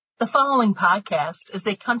The following podcast is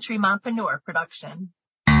a Country Mompreneur production.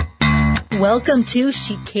 Welcome to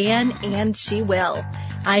She Can and She Will.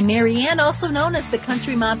 I'm Mariana, also known as the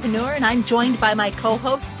Country Mompreneur, and I'm joined by my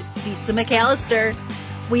co-host, Disa McAllister.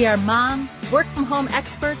 We are moms, work-from-home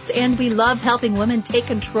experts, and we love helping women take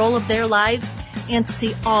control of their lives and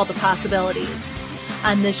see all the possibilities.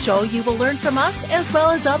 On this show, you will learn from us as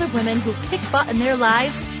well as other women who kick butt in their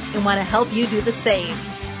lives and want to help you do the same.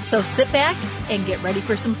 So sit back and get ready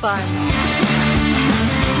for some fun.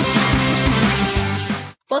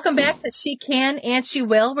 Welcome back to She Can and She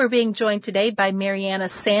Will. We're being joined today by Mariana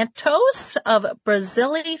Santos of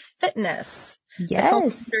Brazili Fitness.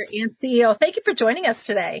 Yes. And CEO. Thank you for joining us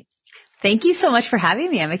today. Thank you so much for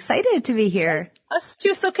having me. I'm excited to be here. Us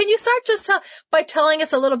too. So can you start just by telling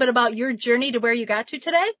us a little bit about your journey to where you got to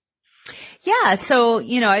today? Yeah. So,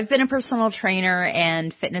 I've been a personal trainer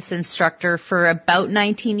and fitness instructor for about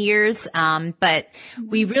 19 years. But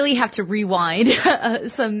we really have to rewind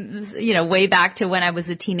way back to when I was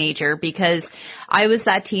a teenager, because I was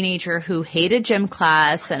that teenager who hated gym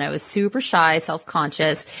class and I was super shy,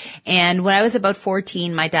 self-conscious. And when I was about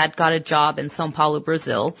 14, my dad got a job in São Paulo,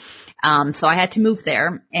 Brazil. So I had to move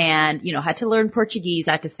there and, had to learn Portuguese.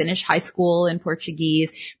 I had to finish high school in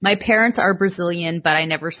Portuguese. My parents are Brazilian, but I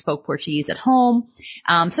never spoke Portuguese at home.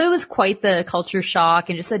 So it was quite the culture shock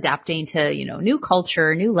and just adapting to, new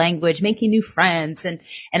culture, new language, making new friends, and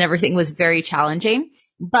everything was very challenging.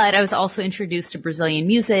 But I was also introduced to Brazilian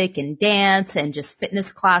music and dance and just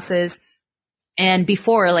fitness classes. And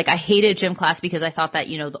before, I hated gym class because I thought that,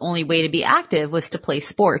 the only way to be active was to play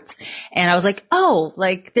sports. And I was like,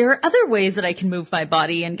 there are other ways that I can move my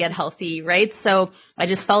body and get healthy, right? So I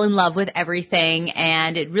just fell in love with everything,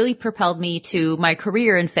 and it really propelled me to my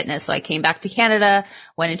career in fitness. So I came back to Canada,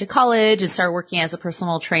 went into college, and started working as a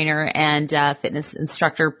personal trainer and fitness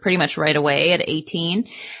instructor pretty much right away at 18.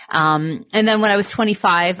 And then when I was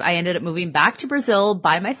 25, I ended up moving back to Brazil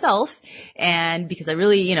by myself. And because I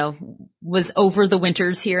really, was over the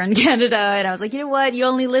winters here in Canada, and I was like, you know what? You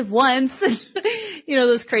only live once.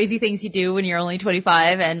 Those crazy things you do when you're only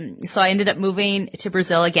 25. And so I ended up moving to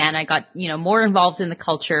Brazil again. I got, more involved in the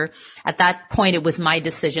culture. At that point, it was my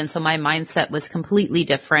decision. So my mindset was completely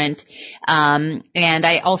different. And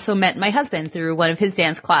I also met my husband through one of his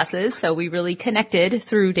dance classes. So we really connected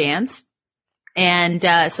through dance. And,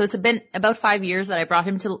 so it's been about 5 years that I brought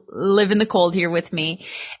him to live in the cold here with me.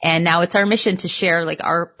 And now it's our mission to share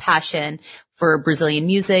our passion for Brazilian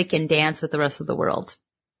music and dance with the rest of the world.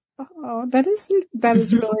 Oh, that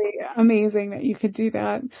is really amazing that you could do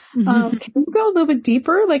that. Can you go a little bit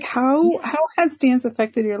deeper? How has dance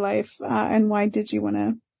affected your life, and why did you want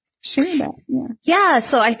to share that? Yeah.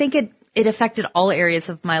 So I think it affected all areas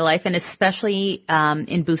of my life, and especially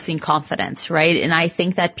in boosting confidence, right? And I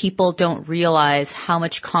think that people don't realize how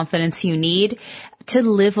much confidence you need to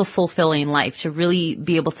live a fulfilling life, to really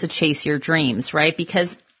be able to chase your dreams, right?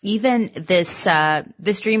 Because even this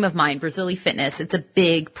dream of mine, Brazili Fitness, it's a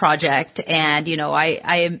big project. And,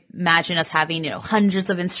 I imagine us having, hundreds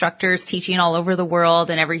of instructors teaching all over the world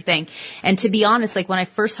and everything. And to be honest, when I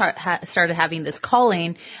first started having this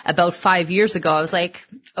calling about 5 years ago, I was like,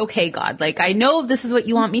 okay, God, I know this is what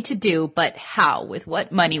you want me to do, but how? With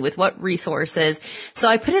what money? With what resources? So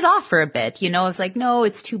I put it off for a bit. I was like, no,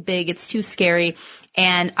 it's too big. It's too scary.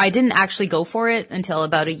 And I didn't actually go for it until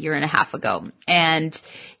about a year and a half ago. And,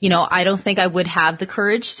 I don't think I would have the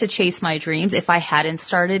courage to chase my dreams if I hadn't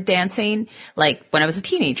started dancing when I was a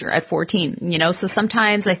teenager at 14, So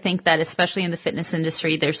sometimes I think that especially in the fitness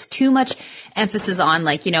industry, there's too much emphasis on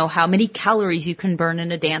how many calories you can burn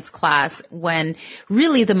in a dance class, when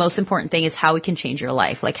really the most important thing is how it can change your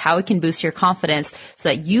life, how it can boost your confidence so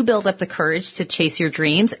that you build up the courage to chase your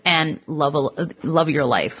dreams and love your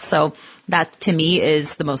life. So that to me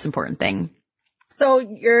is the most important thing. So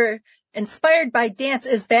you're inspired by dance.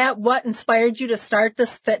 Is that what inspired you to start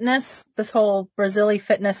this whole Brazili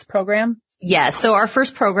Fitness program? Yeah. So our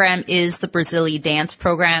first program is the Brazili Dance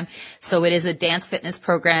Program. So it is a dance fitness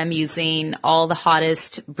program using all the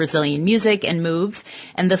hottest Brazilian music and moves.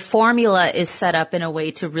 And the formula is set up in a way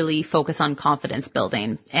to really focus on confidence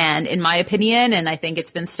building. And in my opinion, and I think it's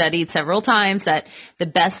been studied several times, that the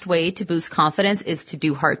best way to boost confidence is to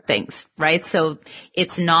do hard things, right? So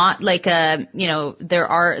it's not the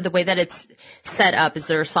way that it's set up is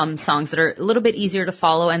there are some songs that are a little bit easier to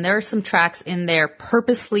follow. And there are some tracks in there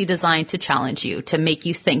purposely designed to challenge you, to make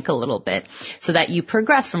you think a little bit so that you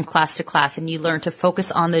progress from class to class and you learn to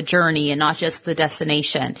focus on the journey and not just the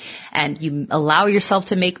destination. And you allow yourself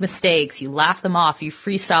to make mistakes. You laugh them off. You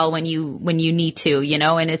freestyle when you need to,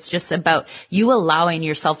 and it's just about you allowing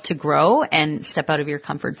yourself to grow and step out of your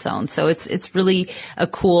comfort zone. So it's really a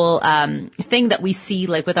cool, thing that we see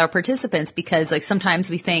like with our participants, because like sometimes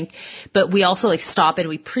we think, but we also like stop and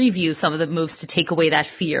we preview some of the moves to take away that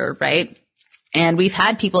fear, right? And we've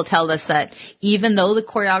had people tell us that even though the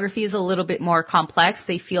choreography is a little bit more complex,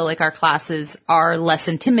 they feel like our classes are less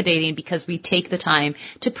intimidating because we take the time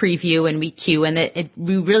to preview and we cue, and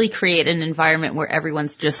we really create an environment where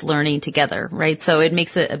everyone's just learning together, right? So it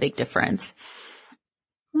makes a big difference.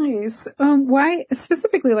 Nice. Why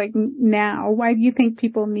specifically like now? Why do you think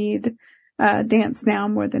people need dance now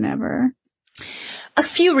more than ever? A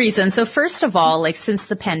few reasons. So first of all, like since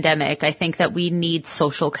the pandemic, I think that we need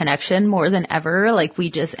social connection more than ever. Like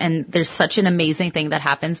and there's such an amazing thing that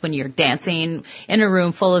happens when you're dancing in a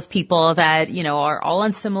room full of people that, are all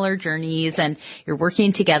on similar journeys and you're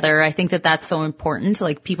working together. I think that that's so important.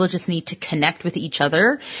 Like people just need to connect with each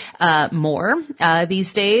other, more,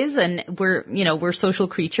 these days. And we're social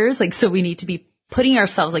creatures. Like, so we need to be putting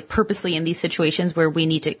ourselves like purposely in these situations where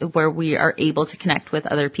we are able to connect with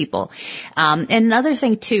other people. And another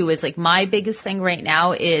thing too is like my biggest thing right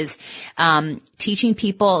now is, teaching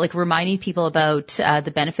people, like reminding people about,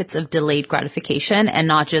 the benefits of delayed gratification and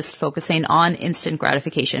not just focusing on instant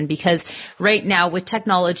gratification, because right now with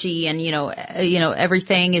technology and,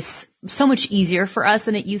 everything is so much easier for us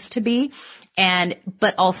than it used to be.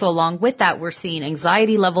 But also along with that, we're seeing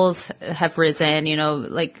anxiety levels have risen,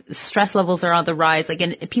 like stress levels are on the rise. Like,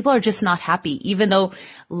 and people are just not happy, even though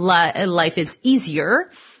life is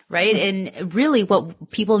easier, right? And really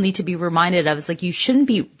what people need to be reminded of is like, you shouldn't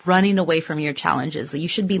be running away from your challenges. You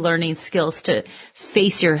should be learning skills to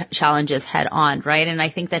face your challenges head on, right? And I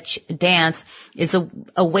think that dance is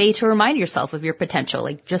a way to remind yourself of your potential.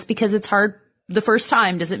 Like, just because it's hard the first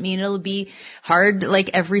time doesn't mean it'll be hard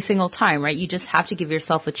like every single time, right? You just have to give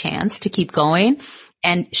yourself a chance to keep going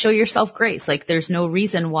and show yourself grace. Like there's no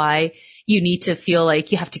reason why you need to feel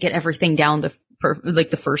like you have to get everything down the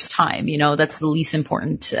first time, that's the least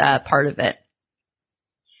important part of it.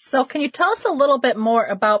 So can you tell us a little bit more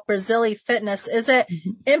about Brazili Fitness? Is it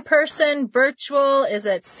in person, virtual? Is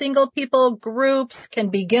it single people, groups? Can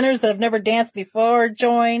beginners that have never danced before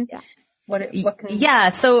join? Yeah.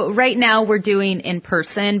 So right now we're doing in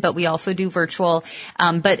person, but we also do virtual.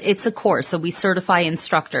 But it's a course. So we certify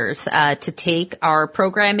instructors, to take our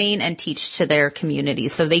programming and teach to their community.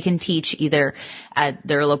 So they can teach either at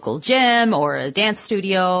their local gym or a dance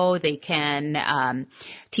studio. They can,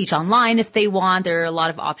 teach online if they want. There are a lot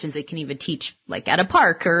of options. They can even teach like at a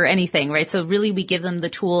park or anything, right? So really we give them the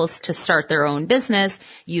tools to start their own business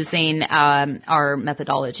using, our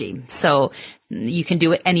methodology. So you can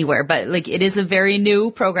do it anywhere, but like it is a very new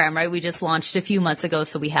program, right? We just launched a few months ago.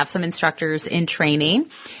 So we have some instructors in training.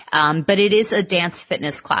 But it is a dance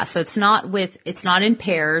fitness class. So it's not in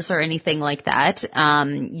pairs or anything like that.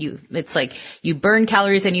 It's like you burn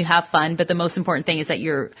calories and you have fun. But the most important thing is that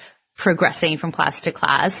you're progressing from class to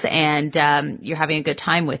class and you're having a good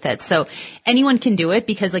time with it. So anyone can do it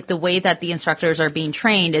because like the way that the instructors are being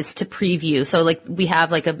trained is to preview. So like we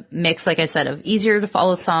have like a mix, like I said, of easier to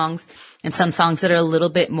follow songs and some songs that are a little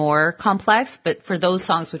bit more complex. But for those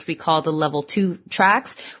songs, which we call the level 2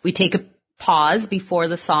 tracks, we take a pause before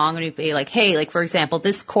the song and we'd be like, hey, like for example,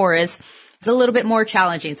 this chorus is a little bit more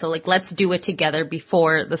challenging. So like, let's do it together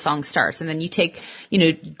before the song starts. And then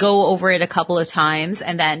you go over it a couple of times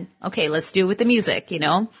and then, okay, let's do it with the music,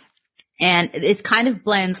 and it kind of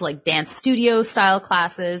blends like dance studio style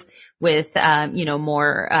classes with,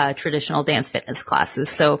 more, traditional dance fitness classes.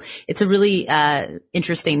 So it's a really,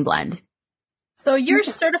 interesting blend. So you're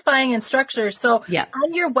certifying instructors. So yeah.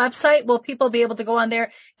 On your website, will people be able to go on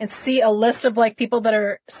there and see a list of like people that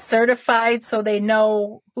are certified so they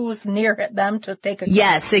know who's near them to take a class?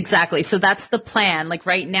 Yes, exactly. So that's the plan. Like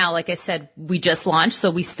right now, like I said, we just launched. So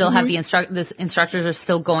we still have the instructors are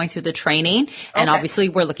still going through the training. And obviously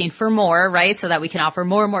we're looking for more, right? So that we can offer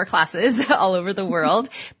more and more classes all over the world.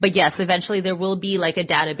 But yes, eventually there will be like a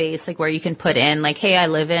database, like where you can put in like, hey, I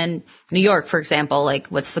live in New York, for example, like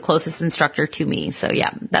what's the closest instructor to me? So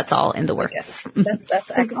yeah, that's all in the works. Yes.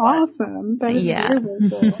 That's awesome. That is really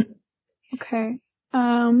cool. Okay.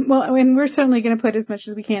 Well, and we're certainly going to put as much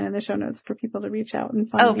as we can in the show notes for people to reach out and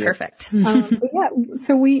find you. Perfect. But yeah,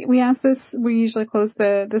 so we ask this, we usually close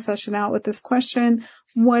the session out with this question.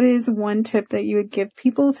 What is one tip that you would give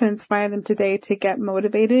people to inspire them today to get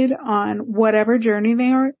motivated on whatever journey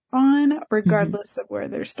they are on, regardless of where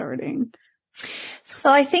they're starting?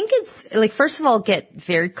 So I think it's like, first of all, get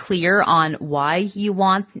very clear on why you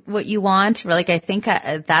want what you want. Like, I think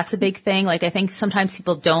that's a big thing. Like, I think sometimes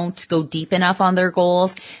people don't go deep enough on their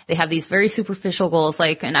goals. They have these very superficial goals.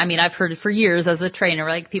 Like, and I mean, I've heard it for years as a trainer,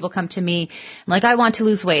 like people come to me like, I want to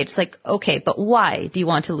lose weight. It's like, okay, but why do you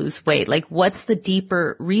want to lose weight? Like, what's the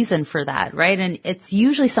deeper reason for that? Right. And it's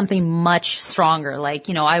usually something much stronger. Like,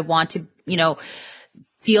 I want to,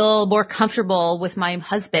 feel more comfortable with my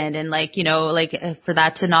husband and like, for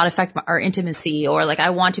that to not affect our intimacy, or like,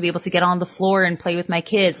 I want to be able to get on the floor and play with my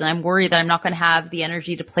kids, and I'm worried that I'm not going to have the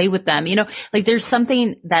energy to play with them. Like there's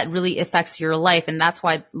something that really affects your life. And that's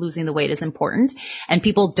why losing the weight is important. And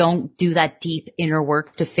people don't do that deep inner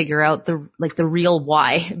work to figure out the real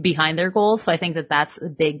why behind their goals. So I think that that's a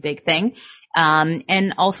big, big thing.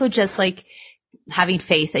 And also just like, having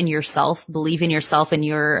faith in yourself, believe in yourself and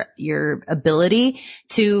your ability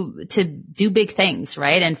to do big things,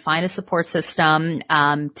 right? And find a support system,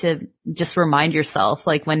 to just remind yourself,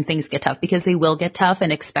 like when things get tough, because they will get tough,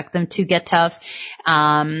 and expect them to get tough.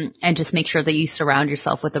 And just make sure that you surround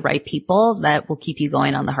yourself with the right people that will keep you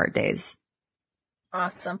going on the hard days.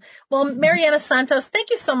 Awesome. Well, Mariana Santos, thank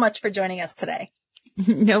you so much for joining us today.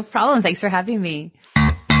 No problem. Thanks for having me.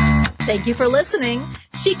 Thank you for listening.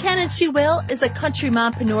 She Can and She Will is a Country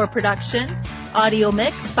Mompreneur production. Audio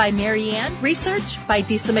mix by Marianne. Research by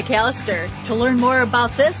Disa McAllister. To learn more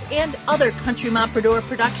about this and other Country Mompreneur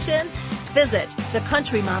productions, visit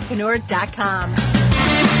thecountrymompreneur.com.